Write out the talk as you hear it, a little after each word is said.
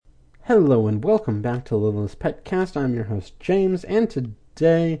Hello and welcome back to Littlest Petcast. I'm your host James, and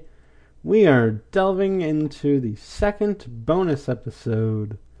today we are delving into the second bonus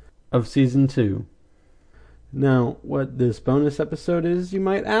episode of Season 2. Now, what this bonus episode is, you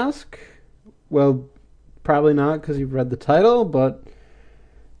might ask? Well, probably not because you've read the title, but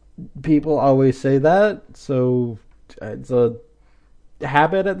people always say that, so it's a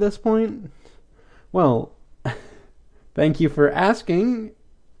habit at this point. Well, thank you for asking,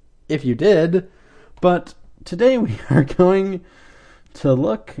 if you did, but today we are going to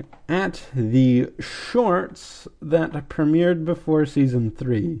look at the shorts that premiered before Season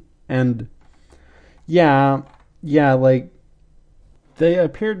 3. And yeah, like, they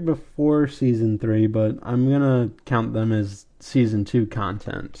appeared before Season 3, but I'm gonna count them as Season 2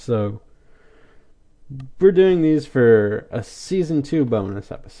 content. So we're doing these for a Season 2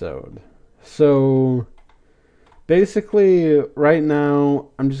 bonus episode. So basically, right now,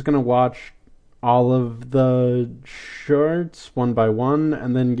 I'm just going to watch all of the shorts one by one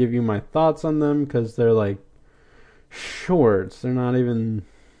and then give you my thoughts on them because they're like shorts. They're not even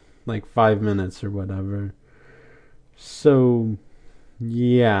like 5 minutes or whatever. So,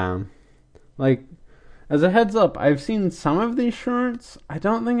 yeah. Like, as a heads up, I've seen some of these shorts. I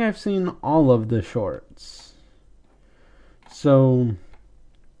don't think I've seen all of the shorts. So,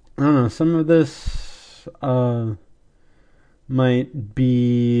 I don't know. Some of this might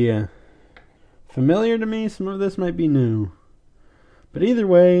be familiar to me. Some of this might be new. But either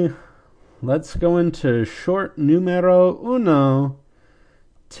way, let's go into short numero uno,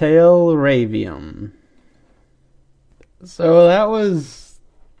 Tail Ravium. So that was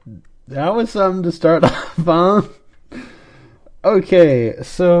something to start off on. Okay,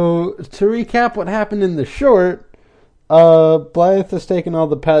 so to recap what happened in the short, Blythe is taking all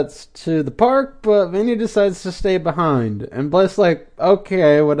the pets to the park, but Vinny decides to stay behind. And Blythe's like,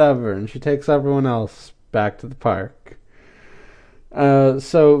 okay, whatever. And she takes everyone else back to the park.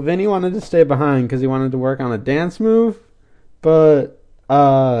 So Vinny wanted to stay behind because he wanted to work on a dance move, but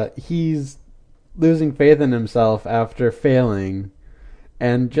he's losing faith in himself after failing.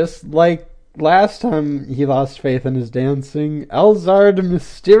 And just like last time he lost faith in his dancing, Elzard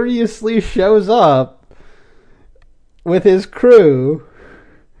mysteriously shows up with his crew,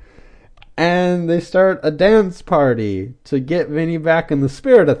 and they start a dance party to get Vinny back in the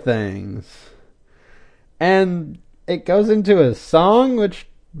spirit of things. And it goes into a song which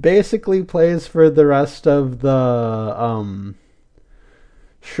basically plays for the rest of the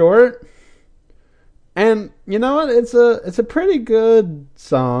short. And you know what? It's a pretty good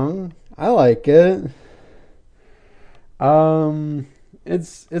song. I like it.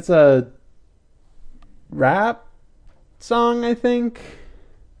 It's a rap song, I think.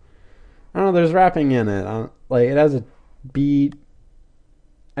 I don't know, there's rapping in it. Like, it has a beat.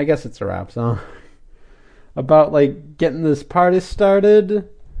 I guess it's a rap song. About, like, getting this party started.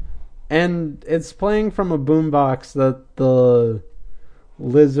 And it's playing from a boombox that the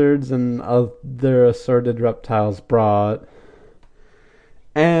lizards and other assorted reptiles brought.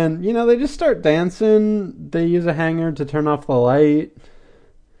 And, you know, they just start dancing. They use a hanger to turn off the light.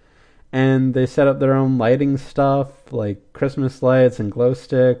 And they set up their own lighting stuff, like Christmas lights and glow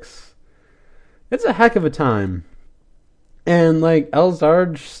sticks. It's a heck of a time. And, like,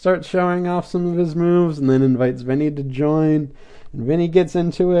 Elzard starts showing off some of his moves and then invites Vinny to join. And Vinny gets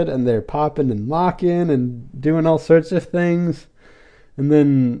into it, and they're popping and locking and doing all sorts of things. And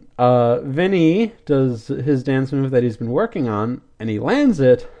then Vinny does his dance move that he's been working on, and he lands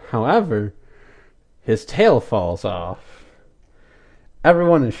it. However, his tail falls off.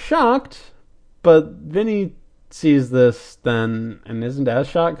 Everyone is shocked, but Vinny sees this then and isn't as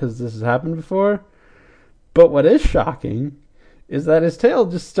shocked because this has happened before. But what is shocking is that his tail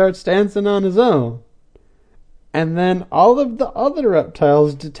just starts dancing on his own. And then all of the other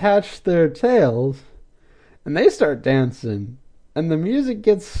reptiles detach their tails and they start dancing. And the music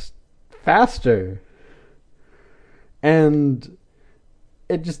gets faster. And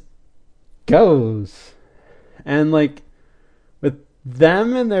it just goes. And like,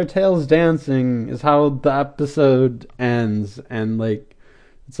 them and their tails dancing is how the episode ends. And like,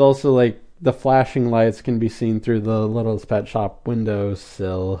 it's also like the flashing lights can be seen through the Littlest Pet Shop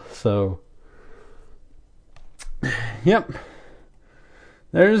windowsill. So, yep,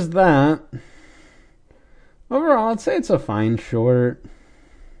 there's that. Overall, I'd say it's a fine short.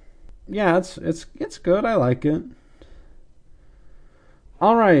 Yeah, it's good. I like it.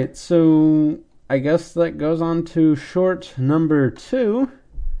 All right, so I guess that goes on to short number 2.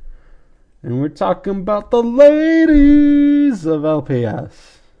 And we're talking about the ladies of LPS.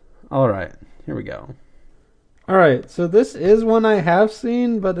 Alright, here we go. Alright, so this is one I have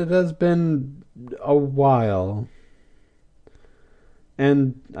seen, but it has been a while.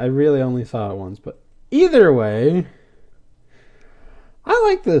 And I really only saw it once. But either way, I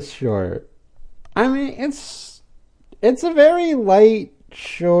like this short. I mean, it's a very light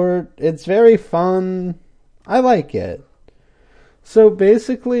short. It's very fun. I like it. So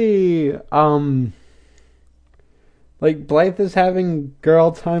basically, like Blythe is having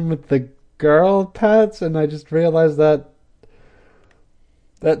girl time with the girl pets, and I just realized that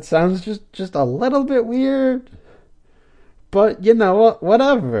that sounds just a little bit weird. But you know what?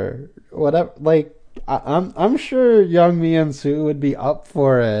 Whatever. Like I'm sure Young Mi and Sue would be up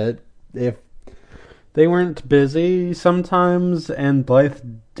for it if they weren't busy sometimes, and Blythe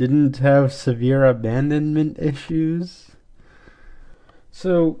didn't have severe abandonment issues.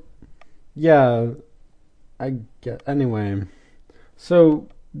 So yeah, I get anyway. So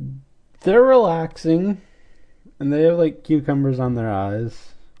they're relaxing, and they have like cucumbers on their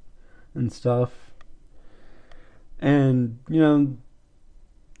eyes and stuff, and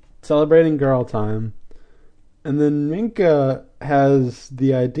celebrating girl time. And then Minka has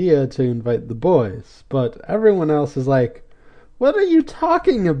the idea to invite the boys, but everyone else is like, "What are you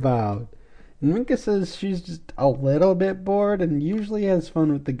talking about?" And Minka says she's just a little bit bored and usually has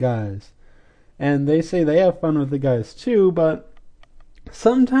fun with the guys. And they say they have fun with the guys too, but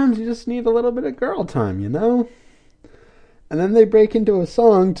sometimes you just need a little bit of girl time, you know? And then they break into a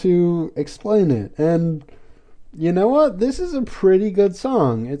song to explain it. And you know what? This is a pretty good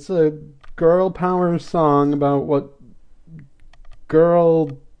song. It's a girl power song about what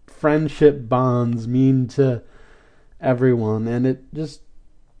girl friendship bonds mean to everyone. And it just,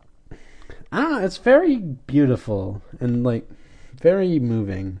 I don't know, it's very beautiful and like very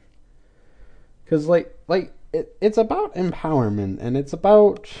moving. Because it's about empowerment, and it's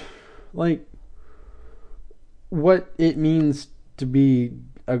about like what it means to be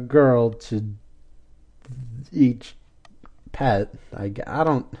a girl to each pet. I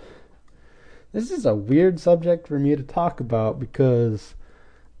don't. This is a weird subject for me to talk about because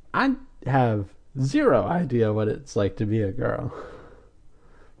I have zero idea what it's like to be a girl.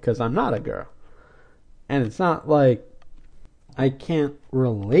 Because I'm not a girl. And it's not like I can't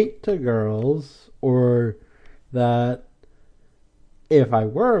relate to girls or that if I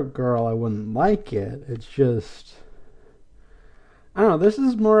were a girl I wouldn't like it. It's just, I don't know, this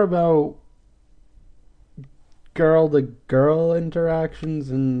is more about girl to girl interactions,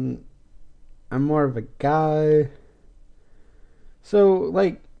 and I'm more of a guy. So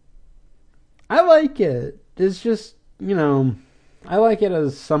like I like it. It's just, I like it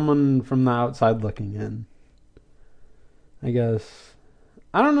as someone from the outside looking in, I guess.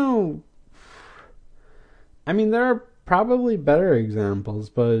 I don't know. I mean, there are probably better examples,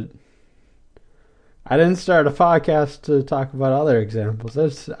 but I didn't start a podcast to talk about other examples.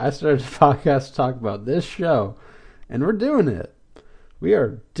 I started a podcast to talk about this show, and we're doing it. We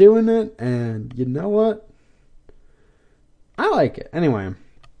are doing it, and you know what? I like it. Anyway,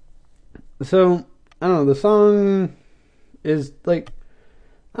 so, I don't know, the song is like,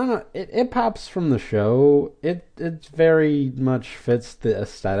 I don't know, it pops from the show. It very much fits the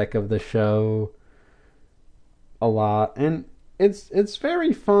aesthetic of the show a lot, and it's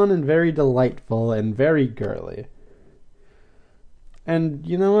very fun and very delightful and very girly. And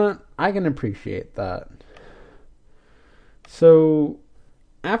you know what? I can appreciate that. So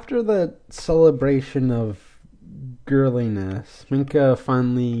after the celebration of girliness, Minka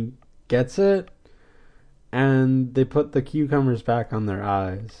finally gets it, and they put the cucumbers back on their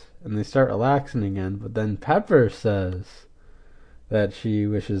eyes, and they start relaxing again. But then Pepper says that she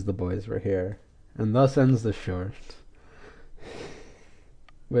wishes the boys were here, and thus ends the short.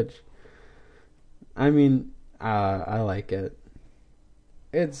 Which, I mean, I like it.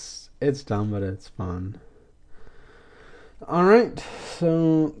 It's dumb, but it's fun. All right,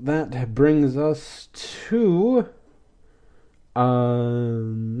 so that brings us to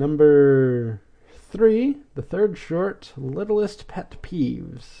number 3, the third short, Littlest Pet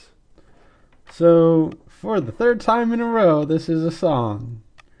Peeves. So, for the third time in a row, this is a song.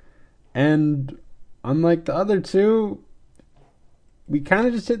 And unlike the other two, we kind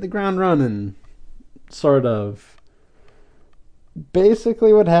of just hit the ground running, sort of.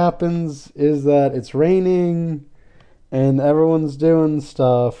 Basically what happens is that it's raining and everyone's doing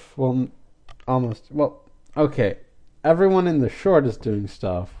stuff. Well, almost. Well, okay. Everyone in the short is doing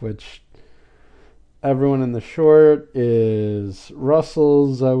stuff, which everyone in the short is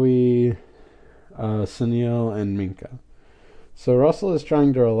Russell, Zoe, Sunil, and Minka. So Russell is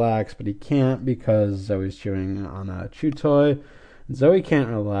trying to relax, but he can't because Zoe's chewing on a chew toy, Zoe can't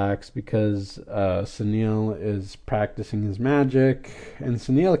relax because Sunil is practicing his magic, and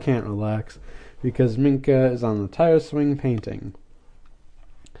Sunil can't relax because Minka is on the tire swing painting.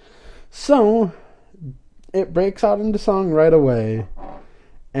 So, it breaks out into song right away,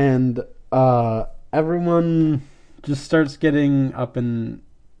 and everyone just starts getting up in...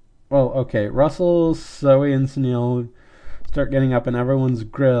 Well, okay, Russell, Zoe, and Sunil start getting up in everyone's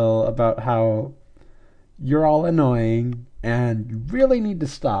grill about how you're all annoying and you really need to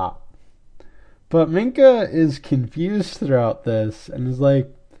stop. But Minka is confused throughout this and is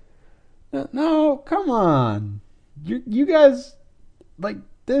like, no, come on. You guys, like,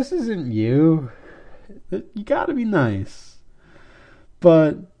 this isn't you. You gotta be nice.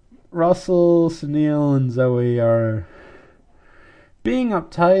 But Russell, Sunil, and Zoe are being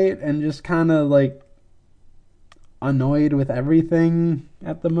uptight and just kind of like annoyed with everything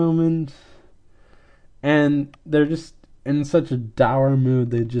at the moment. And they're just in such a dour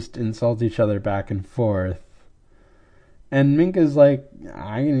mood, they just insult each other back and forth. And Minka's like,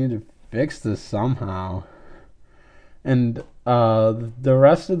 I need to fix this somehow. And the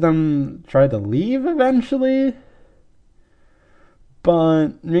rest of them try to leave eventually.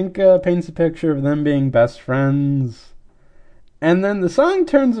 But Minka paints a picture of them being best friends. And then the song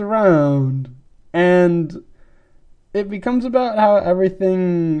turns around and it becomes about how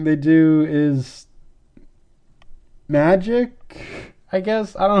everything they do is magic, I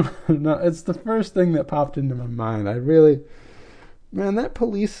guess. I don't know. It's the first thing that popped into my mind. Man, that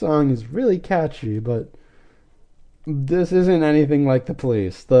Police song is really catchy, but this isn't anything like the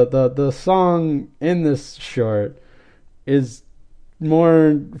Police. The song in this short is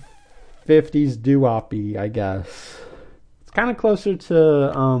more 50s doo-woppy, I guess. It's kind of closer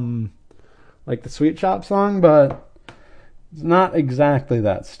to like the Sweet Shop song, but it's not exactly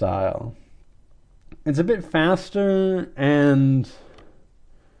that style. It's a bit faster and,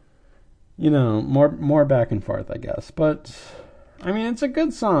 you know, more back and forth, I guess. But, I mean, it's a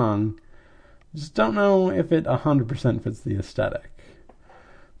good song. Just don't know if it 100% fits the aesthetic.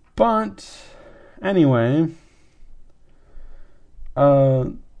 But, anyway,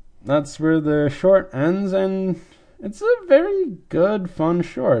 that's where the short ends, and it's a very good, fun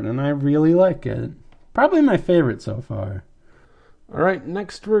short, and I really like it. Probably my favorite so far. Alright,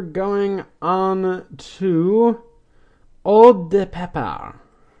 next we're going on to Eau de Pepper.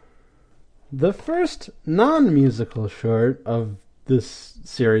 The first non-musical short of this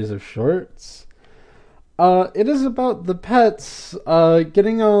series of shorts. It is about the pets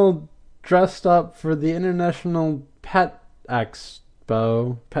getting all dressed up for the International Pet Fashion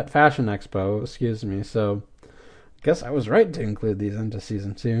Expo, excuse me. So, I guess I was right to include these into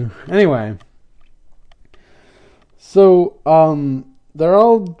season 2. Anyway. So, they're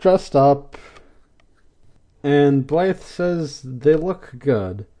all dressed up, and Blythe says they look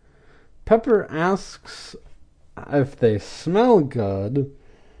good. Pepper asks if they smell good,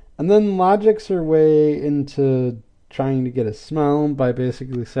 and then logics her way into trying to get a smell by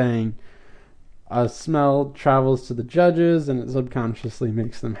basically saying a smell travels to the judges and it subconsciously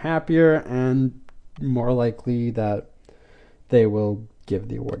makes them happier and more likely that they will give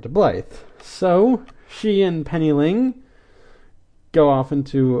the award to Blythe. So, she and Penny Ling go off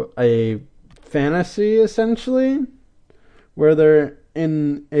into a fantasy, essentially, where they're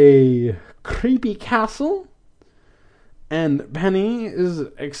in a creepy castle, and Penny is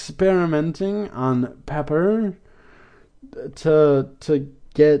experimenting on Pepper to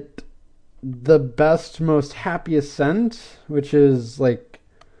get the best, most happiest scent, which is like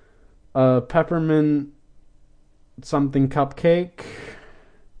a peppermint something cupcake.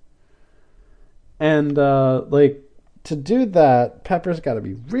 And, to do that, Pepper's got to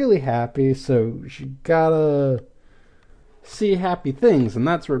be really happy, so she gotta see happy things, and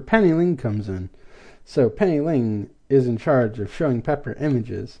that's where Penny Ling comes in. So Penny Ling is in charge of showing Pepper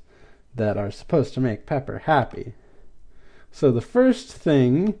images that are supposed to make Pepper happy. So the first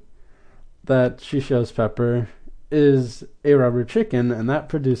thing that she shows Pepper is a rubber chicken, and that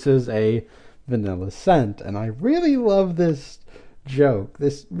produces a vanilla scent. And I really love this joke,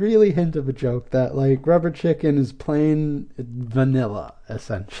 this really hint of a joke that, like, rubber chicken is plain vanilla,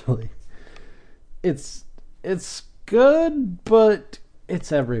 essentially. It's good, but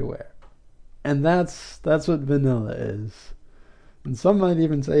it's everywhere. And that's what vanilla is. And some might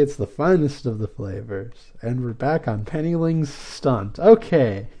even say it's the finest of the flavors. And we're back on Penny Ling's stunt.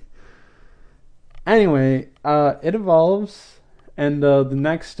 Okay. Anyway, it evolves, and the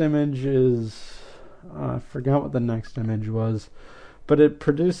next image is... I forgot what the next image was. But it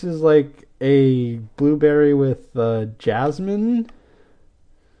produces, like, a blueberry with jasmine.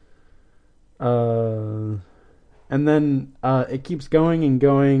 And And then it keeps going and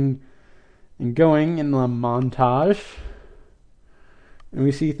going and going in the montage. And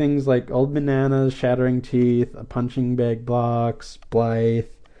we see things like old bananas, shattering teeth, a punching bag blocks, Blythe,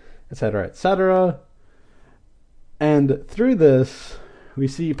 etc., etc. And through this, we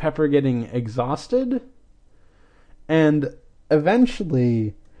see Pepper getting exhausted. And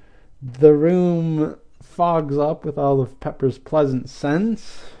eventually, the room fogs up with all of Pepper's pleasant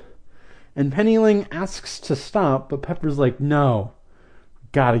scents. And Pennyling asks to stop, but Pepper's like, no,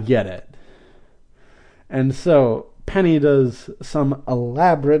 gotta get it. And so Penny does some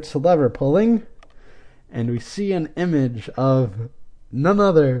elaborate lever pulling, and we see an image of none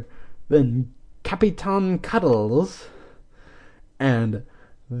other than Capitan Cuddles, and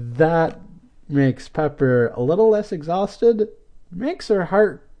that makes Pepper a little less exhausted, makes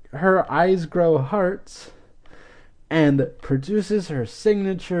her eyes grow hearts, and produces her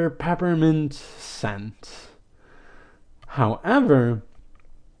signature peppermint scent. However,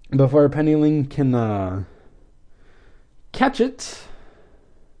 before Pennyling can catch it,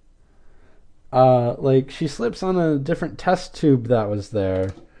 she slips on a different test tube that was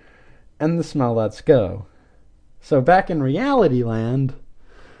there, and the smell lets go. So back in reality land,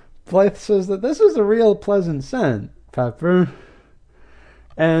 Blythe says that this is a real pleasant scent, Pepper.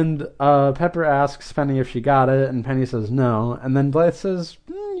 And Pepper asks Penny if she got it, and Penny says no. And then Blythe says,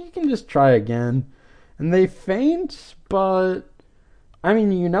 you can just try again. And they faint, but, I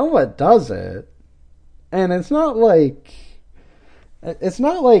mean, you know what does it. And it's not like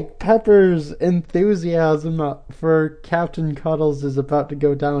Pepper's enthusiasm for Captain Cuddles is about to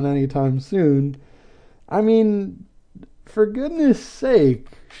go down anytime soon. I mean, for goodness sake,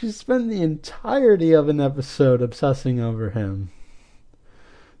 she spent the entirety of an episode obsessing over him.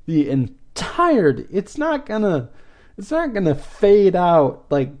 The entirety. It's not gonna fade out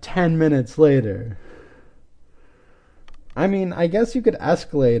like 10 minutes later. I mean, I guess you could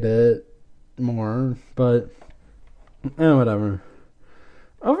escalate it more, but whatever.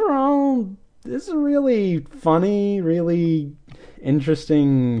 Overall, this is a really funny, really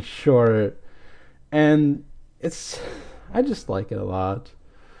interesting short, and I just like it a lot.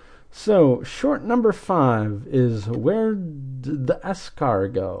 So, short number 5 is Where Did the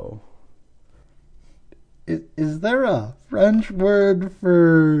Escar Go? Is there a French word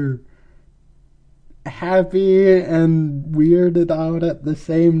for happy and weirded out at the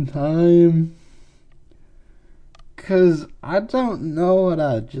same time? 'Cause I don't know what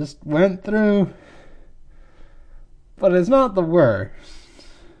I just went through, but it's not the worst.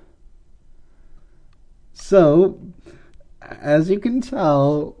 So, as you can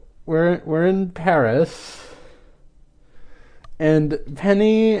tell, we're in Paris, and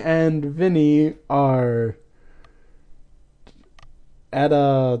Penny and Vinny are at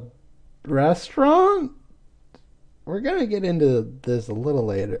a restaurant. We're gonna get into this a little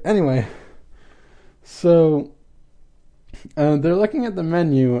later. Anyway, so they're looking at the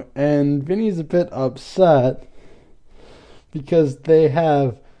menu, and Vinny's a bit upset because they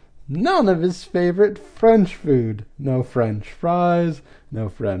have none of his favorite French food. No French fries, no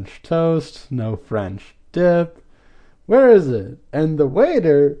French toast, no French dip. Where is it? And the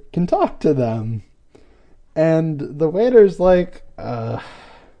waiter can talk to them. And the waiter's like,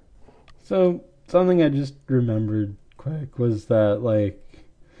 So, something I just remembered quick was that,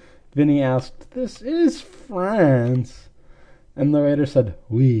 Vinny asked, "This is France?" And the waiter said,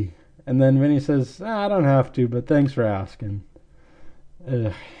 "Oui." And then Vinny says, "I don't have to, but thanks for asking."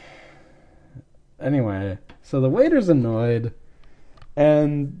 Anyway, so the waiter's annoyed,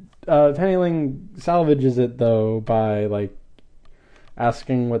 and Pennyling salvages it, though, by,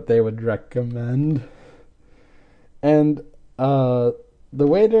 asking what they would recommend. And the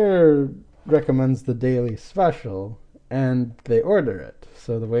waiter recommends the daily special, and they order it.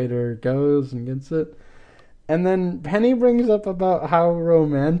 So the waiter goes and gets it. And then Penny brings up about how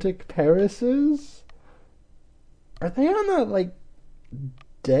romantic Paris is. Are they on a,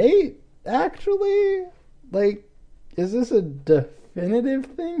 date, actually? Is this a definitive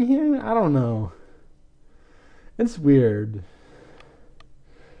thing here? I don't know. It's weird.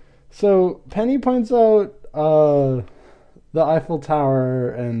 So, Penny points out the Eiffel Tower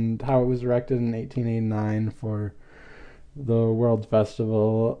and how it was erected in 1889 for the World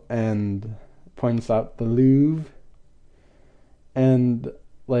Festival, and points out the Louvre and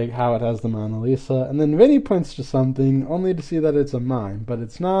how it has the Mona Lisa. And then Vinny points to something only to see that it's a mime, but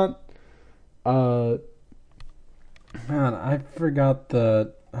it's not. Man, I forgot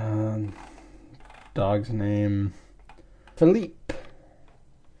the dog's name. Philippe.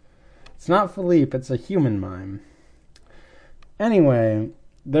 It's not Philippe, it's a human mime. Anyway,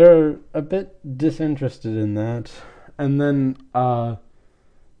 they're a bit disinterested in that. And then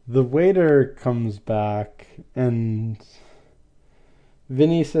the waiter comes back and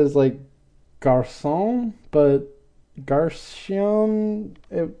Vinny says like garçon, but garçon,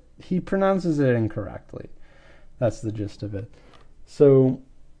 he pronounces it incorrectly. That's the gist of it. So,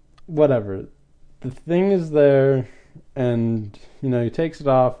 whatever. The thing is there, and, he takes it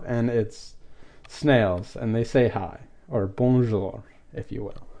off, and it's snails, and they say hi, or bonjour, if you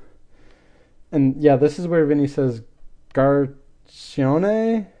will. And, yeah, this is where Vinny says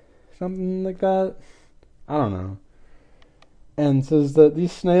garcione, something like that. I don't know. And says that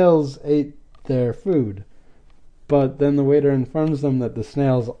these snails ate their food. But then the waiter informs them that the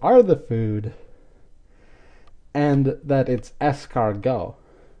snails are the food, and that it's escargot.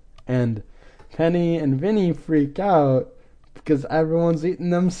 And Penny and Vinny freak out because everyone's eating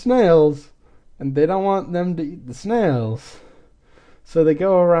them snails, and they don't want them to eat the snails. So they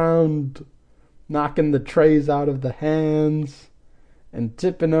go around knocking the trays out of the hands and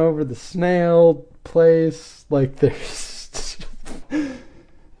tipping over the snail place like there's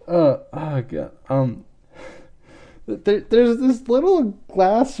oh god. There's this little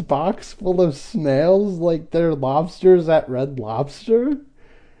glass box full of snails like they're lobsters at Red Lobster,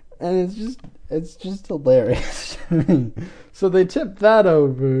 and it's just hilarious to me. So they tip that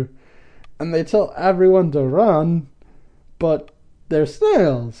over and they tell everyone to run, but they're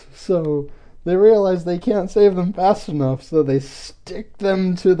snails, so they realize they can't save them fast enough, so they stick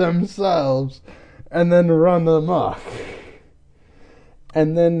them to themselves and then run amok.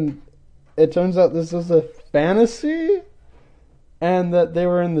 And then it turns out this is a fantasy, and that they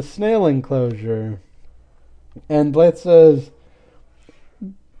were in the snail enclosure. And Blythe says,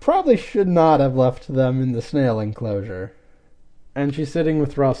 probably should not have left them in the snail enclosure. And she's sitting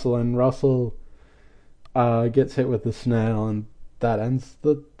with Russell, and Russell gets hit with the snail, and that ends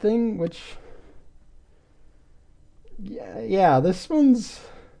the thing, which... Yeah, this one's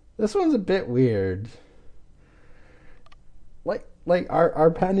a bit weird. Like,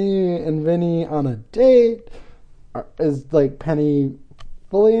 are Penny and Vinny on a date? Is, like, Penny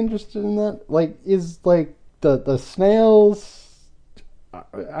fully interested in that? Like, is, like, the snails...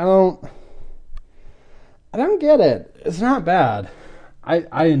 I don't get it. It's not bad.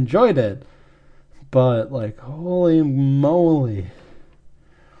 I enjoyed it. But, like, holy moly.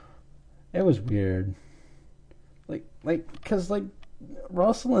 It was weird. Because,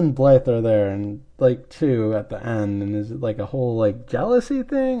 Russell and Blythe are there, and, too, at the end, and is it, a whole, jealousy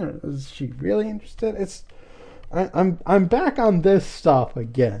thing, or is she really interested? I'm back on this stuff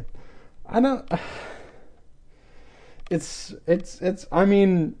again. I don't... It's, I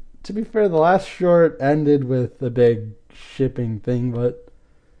mean, to be fair, the last short ended with the big shipping thing, but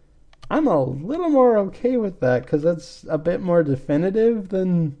I'm a little more okay with that, because that's a bit more definitive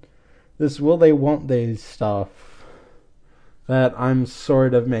than this will they, won't they stuff that I'm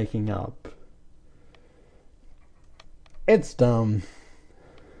sort of making up. It's dumb.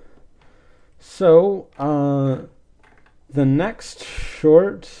 So, the next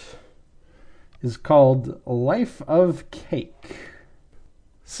short is called Life of Cake.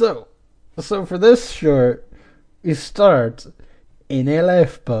 So for this short, we start in a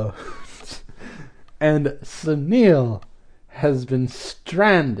lifeboat. And Sunil has been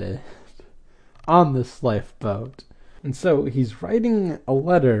stranded on this lifeboat. And so he's writing a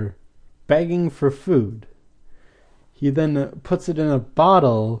letter begging for food. He then puts it in a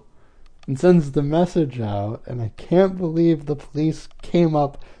bottle and sends the message out. And I can't believe the police came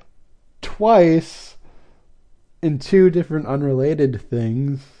up twice in two different unrelated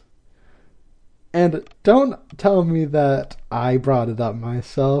things. And don't tell me that I brought it up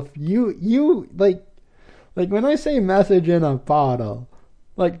myself. You like when I say message in a bottle,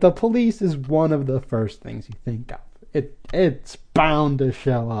 the police is one of the first things you think of. It's bound to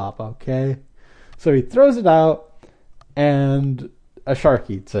show up, okay? So he throws it out, and a shark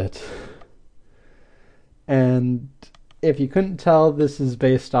eats it. And if you couldn't tell, this is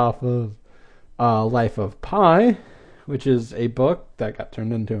based off of Life of Pi, which is a book that got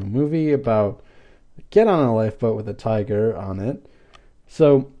turned into a movie about get on a lifeboat with a tiger on it.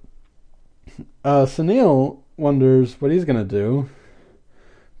 So Sunil wonders what he's going to do,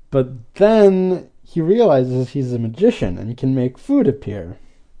 but then he realizes he's a magician and can make food appear.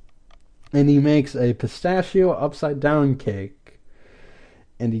 And he makes a pistachio upside-down cake.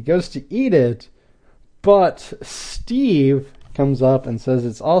 And he goes to eat it, but Steve comes up and says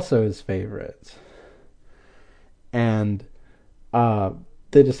it's also his favorite. And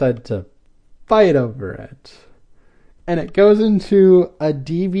they decide to fight over it. And it goes into a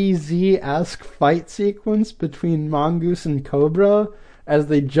DBZ-esque fight sequence between Mongoose and Cobra, as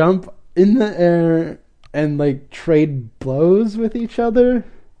they jump in the air and like trade blows with each other.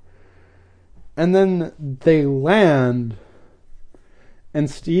 And then they land, and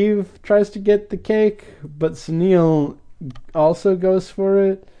Steve tries to get the cake, but Sunil also goes for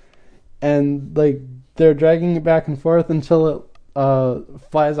it, and like they're dragging it back and forth until it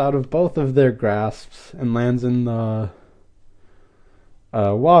flies out of both of their grasps and lands in the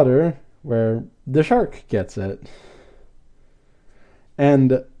water where the shark gets it.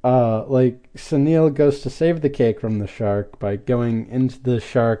 And like Sunil goes to save the cake from the shark by going into the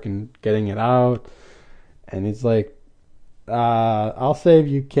shark and getting it out, and he's like, I'll save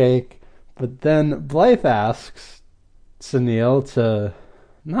you, cake. But then Blythe asks Sunil to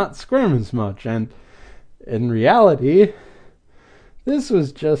not squirm as much, and in reality, this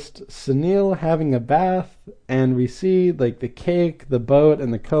was just Sunil having a bath, and we see like the cake, the boat,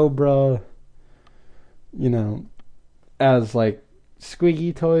 and the cobra, as like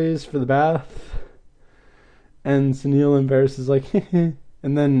squeaky toys for the bath. And Sunil embarrasses like and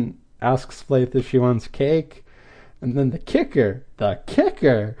then asks Blythe if she wants cake. And then the kicker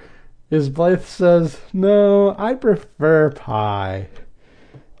is Blythe says, no, I prefer pie.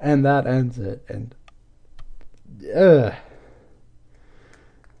 And that ends it. And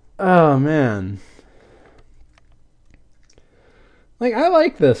oh man, like I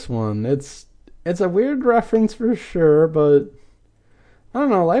like this one. It's a weird reference for sure, but I don't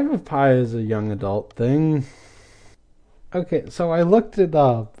know, Life of Pi is a young adult thing. Okay, so I looked it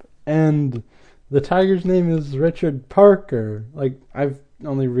up, and the tiger's name is Richard Parker. Like, I've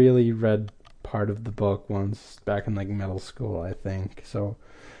only really read part of the book once, back in, like, middle school, I think. So,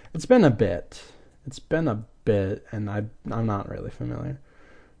 it's been a bit. And I'm not really familiar.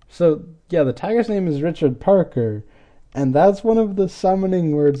 So, yeah, the tiger's name is Richard Parker, and that's one of the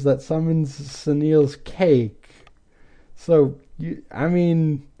summoning words that summons Sunil's cake. So,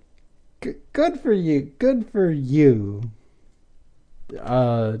 good for you.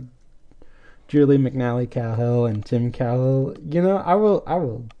 Julie McNally Cahill and Tim Cahill. I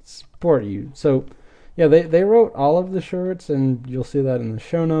will support you. So, yeah, they wrote all of the shorts, and you'll see that in the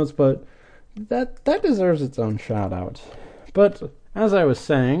show notes, but that deserves its own shout out. But, as I was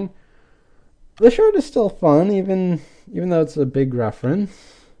saying, the short is still fun, even though it's a big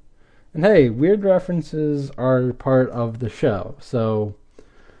reference. And hey, weird references are part of the show, so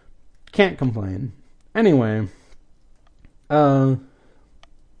can't complain. Anyway,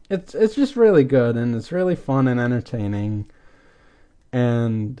 it's just really good, and it's really fun and entertaining,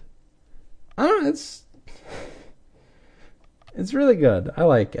 and I don't know, it's really good. I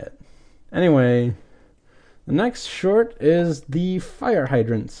like it. Anyway, the next short is the Fire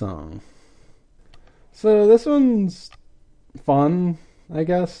Hydrant song. So this one's fun, I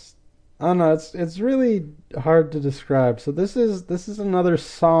guess. I don't know, it's really hard to describe. So this is another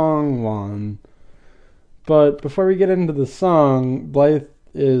song one. But before we get into the song, Blythe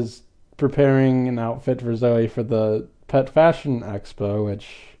is preparing an outfit for Zoe for the Pet Fashion Expo,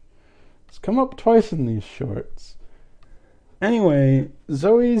 which has come up twice in these shorts. Anyway,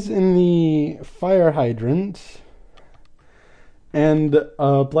 Zoe's in the fire hydrant, and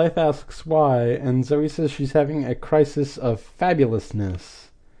Blythe asks why, and Zoe says she's having a crisis of fabulousness.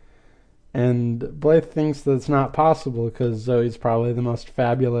 And Blythe thinks that it's not possible because Zoe's probably the most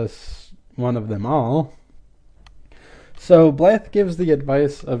fabulous one of them all. So Blythe gives the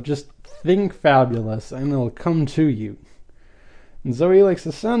advice of just think fabulous and it'll come to you. And Zoe likes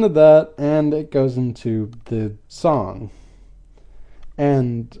the sound of that, and it goes into the song.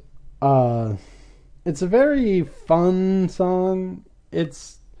 And it's a very fun song.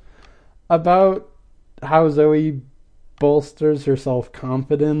 It's about how Zoe bolsters her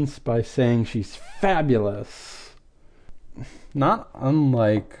self-confidence by saying she's fabulous. Not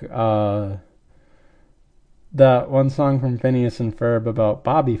unlike that one song from Phineas and Ferb about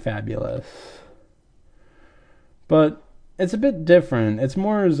Bobby Fabulous. But it's a bit different. It's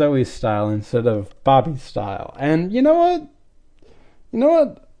more Zoe's style instead of Bobby's style. And you know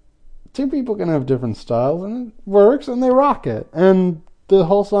what? Two people can have different styles, and it works, and they rock it. And the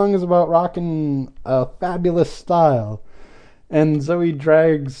whole song is about rocking a fabulous style. And Zoe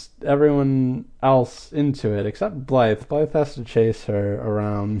drags everyone else into it, except Blythe. Blythe has to chase her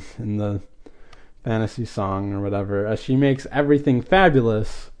around in the fantasy song or whatever, as she makes everything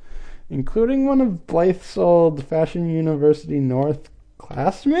fabulous, including one of Blythe's old Fashion University North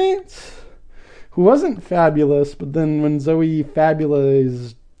classmates, who wasn't fabulous, but then when Zoe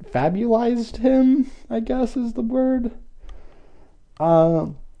fabulized him, I guess is the word. Yeah,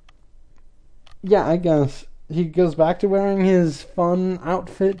 I guess. He goes back to wearing his fun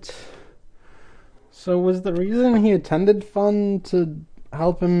outfit. So was the reason he attended fun to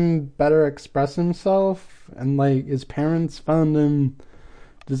help him better express himself, and like his parents found him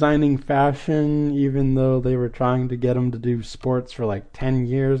designing fashion even though they were trying to get him to do sports for like 10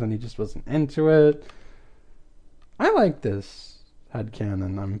 years and he just wasn't into it. I like this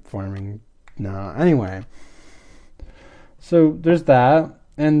headcanon I'm forming now. Anyway, so there's that.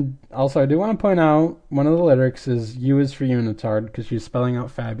 And also, I do want to point out one of the lyrics is U is for unitard because she's spelling out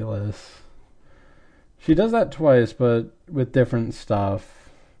fabulous. She does that twice, but with different stuff.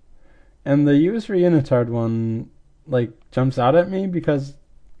 And the U is for unitard one, like, jumps out at me because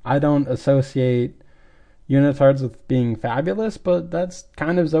I don't associate unitards with being fabulous, but that's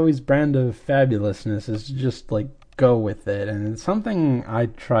kind of Zoe's brand of fabulousness, is to just, like, go with it. And it's something I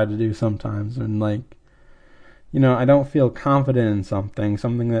try to do sometimes when, like, you know, I don't feel confident in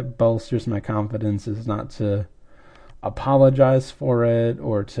something that bolsters my confidence is not to apologize for it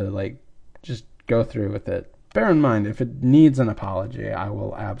or to, like, just go through with it. Bear in mind, if it needs an apology, I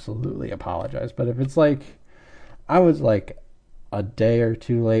will absolutely apologize. But if it's like, I was like a day or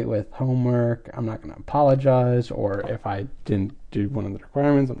two late with homework, I'm not going to apologize. Or if I didn't do one of the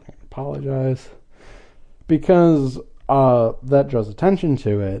requirements, I'm not going to apologize. Because that draws attention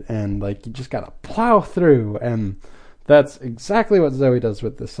to it, and like you just gotta plow through, and that's exactly what Zoe does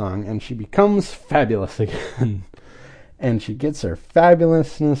with this song, and she becomes fabulous again, and she gets her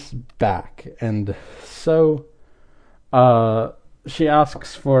fabulousness back, and so she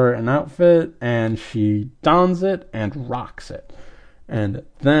asks for an outfit, and she dons it and rocks it, and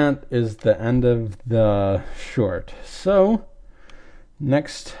that is the end of the short. So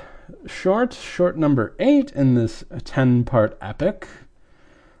next short number 8 in this 10-part epic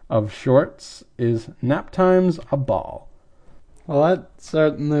of shorts is Nap Time's a Ball. Well, that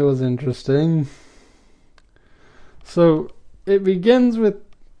certainly was interesting. So it begins with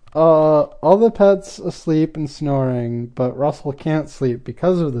all the pets asleep and snoring, but Russell can't sleep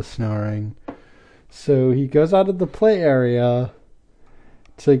because of the snoring. So he goes out of the play area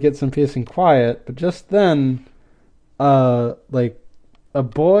to get some peace and quiet, but just then, like, a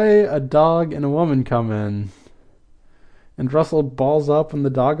boy, a dog, and a woman come in. And Russell balls up when the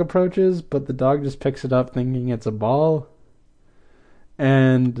dog approaches, but the dog just picks it up thinking it's a ball.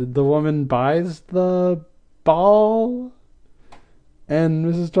 And the woman buys the ball. And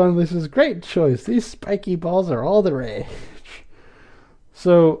Mrs. Donnelly says, "Great choice. These spiky balls are all the rage."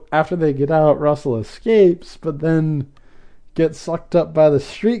 So after they get out, Russell escapes, but then gets sucked up by the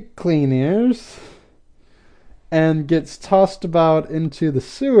street cleaners and gets tossed about into the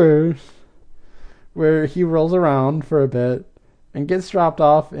sewers, where he rolls around for a bit and gets dropped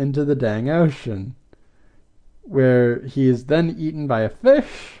off into the dang ocean, where he is then eaten by a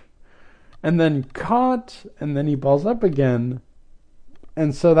fish and then caught, and then he balls up again,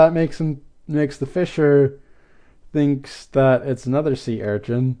 and so that makes the fisher thinks that it's another sea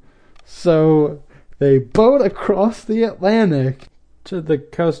urchin. So they boat across the Atlantic to the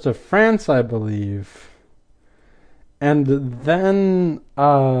coast of France, I believe. And then,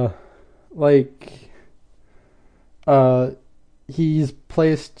 he's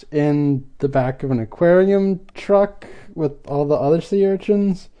placed in the back of an aquarium truck with all the other sea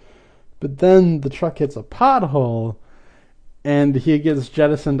urchins. But then the truck hits a pothole, and he gets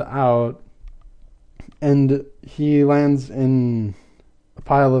jettisoned out, and he lands in a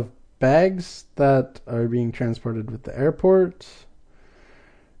pile of bags that are being transported with the airport.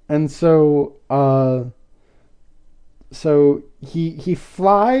 And so, So he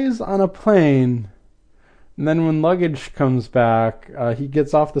flies on a plane, and then when luggage comes back, he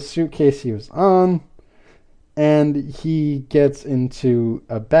gets off the suitcase he was on, and he gets into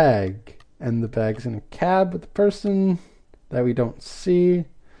a bag, and the bag's in a cab with a person that we don't see,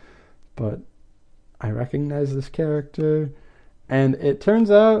 but I recognize this character. And it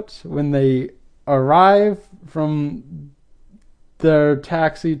turns out when they arrive from their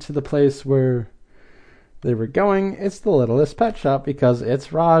taxi to the place where they were going, it's the Littlest Pet Shop, because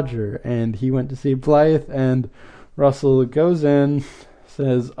it's Roger, and he went to see Blythe, and Russell goes in,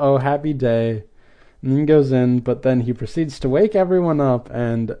 says, "Oh, happy day," and then goes in, but then he proceeds to wake everyone up,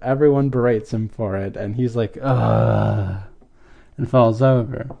 and everyone berates him for it, and he's like, "Ugh," and falls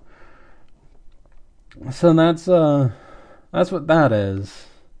over. So that's what that is.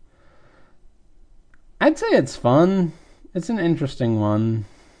 I'd say it's fun. It's an interesting one,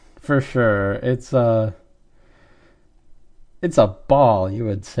 for sure. It's a ball, you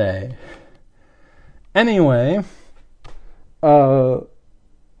would say. Anyway, the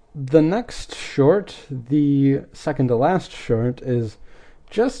next short, the second to last short, is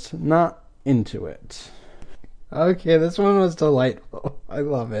Just Not Into It. Okay, this one was delightful. I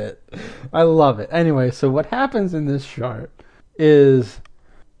love it. Anyway, so what happens in this short is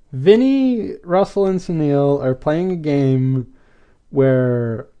Vinny, Russell, and Sunil are playing a game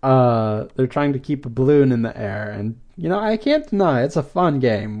where they're trying to keep a balloon in the air. And, I can't deny it's a fun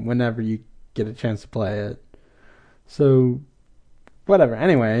game whenever you get a chance to play it. So, whatever.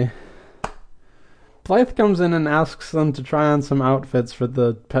 Anyway, Blythe comes in and asks them to try on some outfits for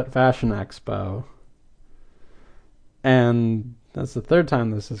the Pet Fashion Expo. And that's the third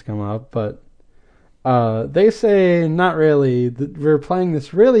time this has come up, but they say, not really, that we're playing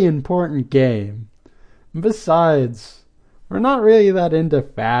this really important game. Besides, we're not really that into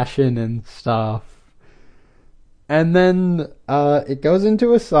fashion and stuff. And then it goes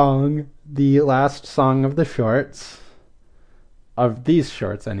into a song, the last song of the shorts, of these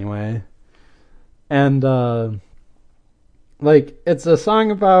shorts anyway. And, it's a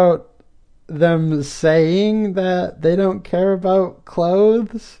song about them saying that they don't care about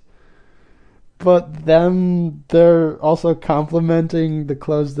clothes, but they're also complimenting the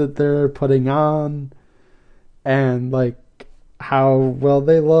clothes that they're putting on, and how well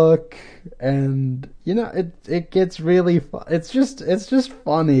they look, and it gets really fun. It's just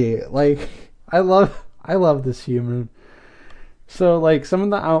funny. I love this humor. So some of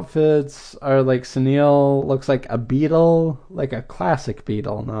the outfits are Sunil looks like a beetle, like a classic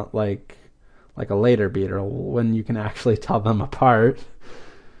beetle, not like a later beetle when you can actually tell them apart.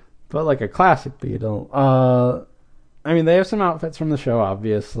 But like a classic beetle. They have some outfits from the show,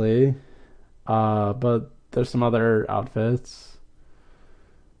 obviously. But there's some other outfits.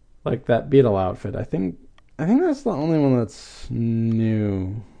 Like that beetle outfit. I think that's the only one that's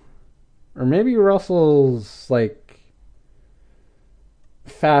new. Or maybe Russell's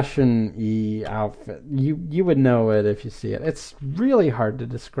fashion-y outfit. You would know it if you see it. It's really hard to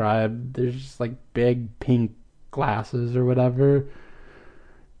describe. There's just big pink glasses or whatever.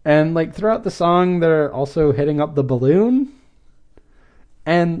 And throughout the song they're also hitting up the balloon.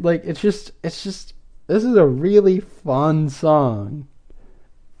 And it's just this is a really fun song.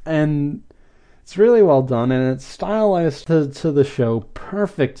 And it's really well done, and it's stylized to the show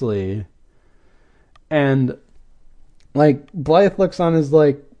perfectly. And Blythe looks on as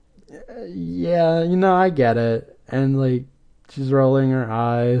yeah, I get it. And she's rolling her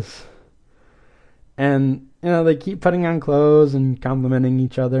eyes. And they keep putting on clothes and complimenting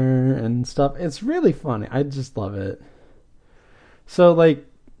each other and stuff. It's really funny. I just love it. So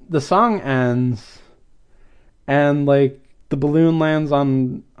the song ends, and the balloon lands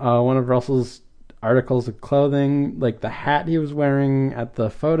on one of Russell's articles of clothing, the hat he was wearing at the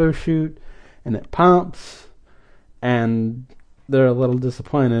photo shoot, and it pops. And they're a little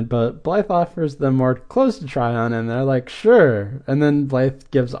disappointed, but Blythe offers them more clothes to try on, and they're like, sure. And then Blythe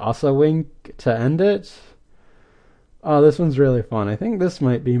gives us a wink to end it. Oh, this one's really fun. I think this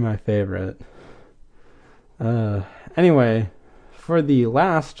might be my favorite. Anyway, for the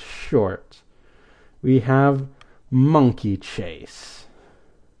last short, we have Monkey Chase.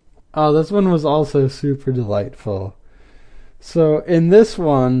 Oh, this one was also super delightful. So in this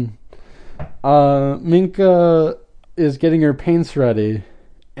one, Minka is getting her paints ready,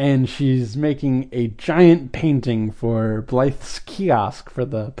 and she's making a giant painting for Blythe's kiosk for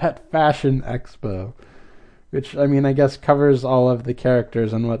the Pet Fashion Expo, which, I guess covers all of the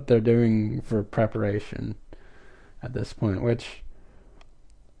characters and what they're doing for preparation at this point, which,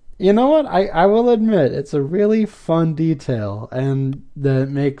 you know what, I will admit, it's a really fun detail, and that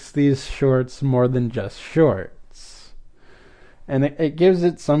makes these shorts more than just shorts. And it gives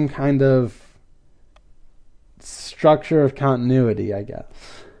it some kind of structure of continuity, I guess.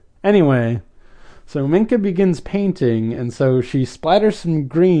 Anyway, so Minka begins painting, and so she splatters some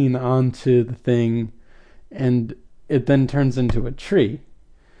green onto the thing, and it then turns into a tree.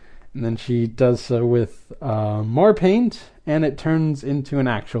 And then she does so with more paint, and it turns into an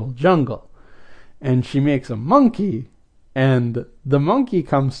actual jungle. And she makes a monkey, and the monkey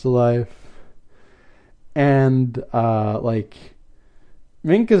comes to life, and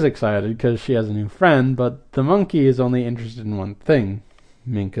Minka's excited because she has a new friend, but the monkey is only interested in one thing,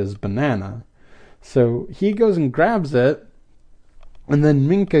 Minka's banana. So he goes and grabs it, and then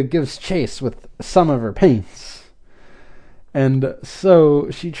Minka gives chase with some of her paints. And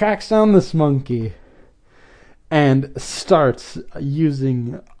so she tracks down this monkey and starts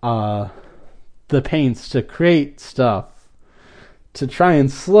using the paints to create stuff to try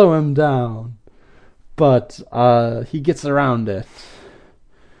and slow him down. But he gets around it.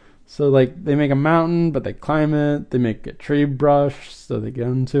 So, they make a mountain, but they climb it. They make a tree brush, so they get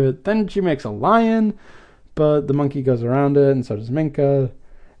into it. Then she makes a lion, but the monkey goes around it, and so does Minka.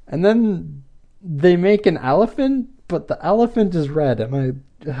 And then they make an elephant, but the elephant is red. And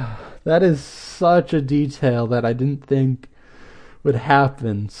that is such a detail that I didn't think would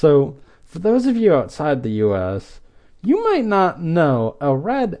happen. So, for those of you outside the U.S., you might not know a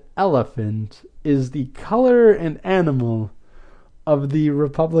red elephant is the color and animal of the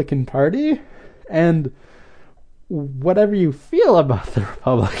Republican Party, and whatever you feel about the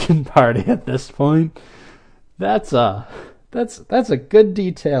Republican Party at this point, that's a good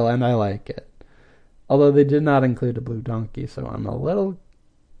detail, and I like it. Although they did not include a blue donkey, so I'm a little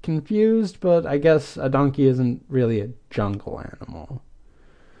confused, but I guess a donkey isn't really a jungle animal.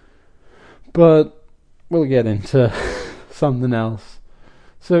 But we'll get into something else.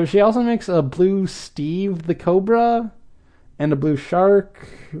 So she also makes a blue Steve the Cobra and a blue shark,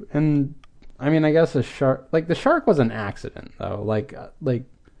 and I mean, I guess a shark, like the shark was an accident though, like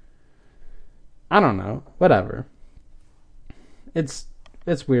I don't know, whatever. It's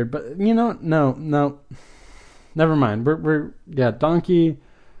weird, but no, never mind. We're donkey,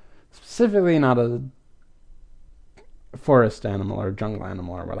 specifically not a forest animal or jungle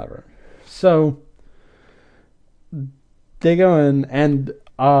animal or whatever. So they go in and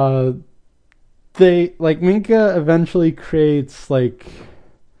they like Minka eventually creates like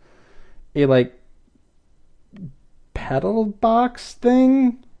a pedal box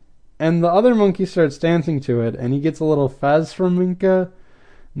thing, and the other monkey starts dancing to it, and he gets a little fez from Minka,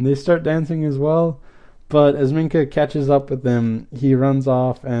 and they start dancing as well. But as Minka catches up with them, he runs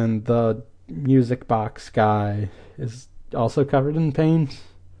off, and the music box guy is also covered in paint.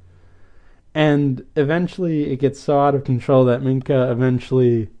 And eventually it gets so out of control that Minka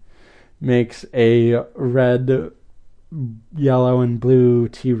eventually makes a red, yellow, and blue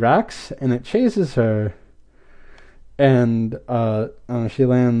T-Rex, and it chases her. And she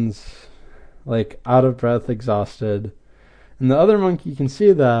lands like out of breath, exhausted. And the other monkey can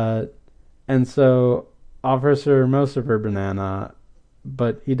see that, and so offers her most of her banana,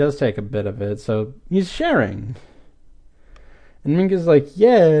 but he does take a bit of it, so he's sharing. And Minka's like,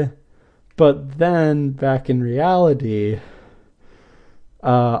 yeah, but then back in reality,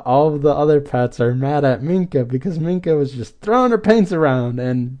 all of the other pets are mad at Minka because Minka was just throwing her paints around,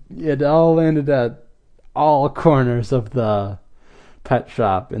 and it all landed at all corners of the pet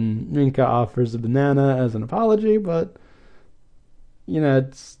shop. And Minka offers a banana as an apology, but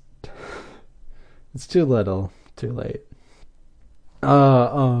it's too little, too late.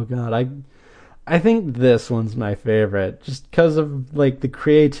 Oh god, I think this one's my favorite, just because of like the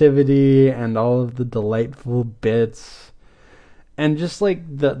creativity and all of the delightful bits, and just like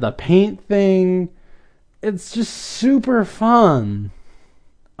the paint thing. It's just super fun.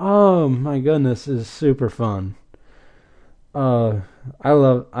 Oh my goodness, it's super fun. I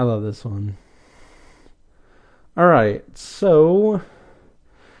love this one. All right, so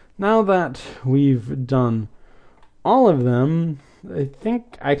now that we've done all of them, I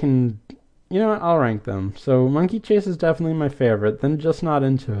think I can. You know what? I'll rank them. So Monkey Chase is definitely my favorite. Then Just Not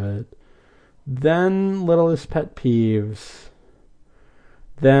Into It. Then Littlest Pet Peeves.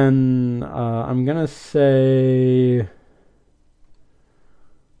 Then I'm gonna say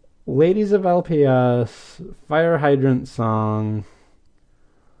Ladies of LPS, Fire Hydrant Song,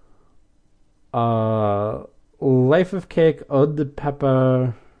 Life of Cake, Ode to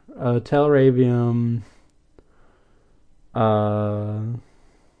Pepper, Telravium, and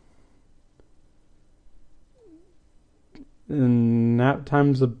Nap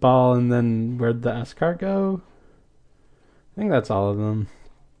Time's a Ball, and then Where'd the S-Cart Go? I think that's all of them.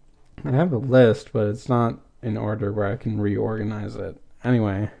 I have a list, but it's not in order where I can reorganize it.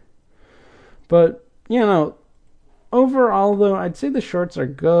 Anyway. But, overall, though, I'd say the shorts are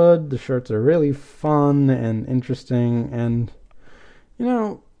good. The shorts are really fun and interesting. And, they're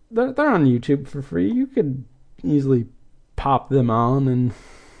on YouTube for free. You could easily pop them on and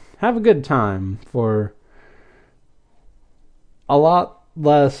have a good time for a lot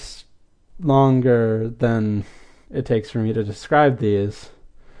less longer than it takes for me to describe these.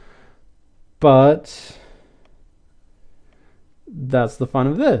 But that's the fun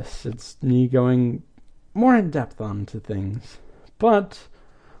of this. It's me going more in depth onto things. But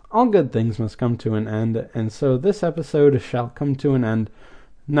all good things must come to an end, and so this episode shall come to an end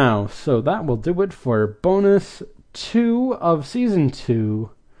now. So that will do it for bonus 2 of season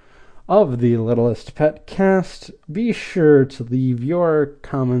 2 of the Littlest Pet Cast. Be sure to leave your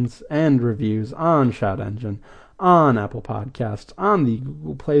comments and reviews on Shout Engine, on Apple Podcasts, on the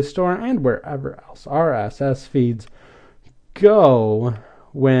Google Play Store, and wherever else RSS feeds go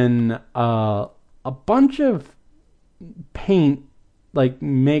when a bunch of paint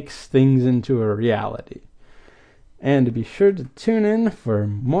makes things into a reality. And be sure to tune in for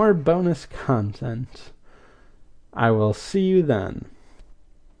more bonus content. I will see you then.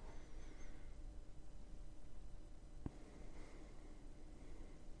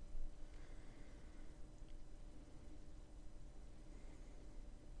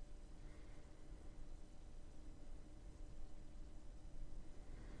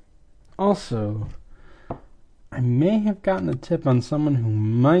 Also, I may have gotten a tip on someone who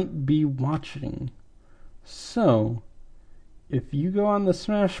might be watching. So, if you go on the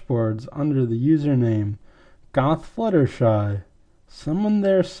Smashboards under the username GothFluttershy, someone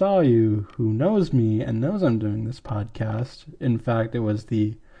there saw you who knows me and knows I'm doing this podcast. In fact, it was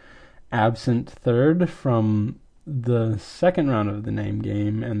the absent third from the second round of the name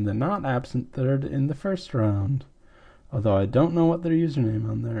game and the not absent third in the first round. Although I don't know what their username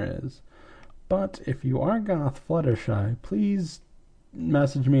on there is. But if you are Goth Fluttershy, please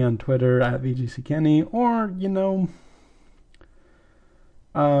message me on Twitter at VGCKenny or,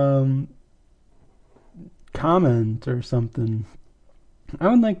 comment or something. I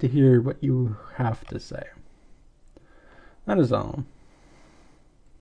would like to hear what you have to say. That is all.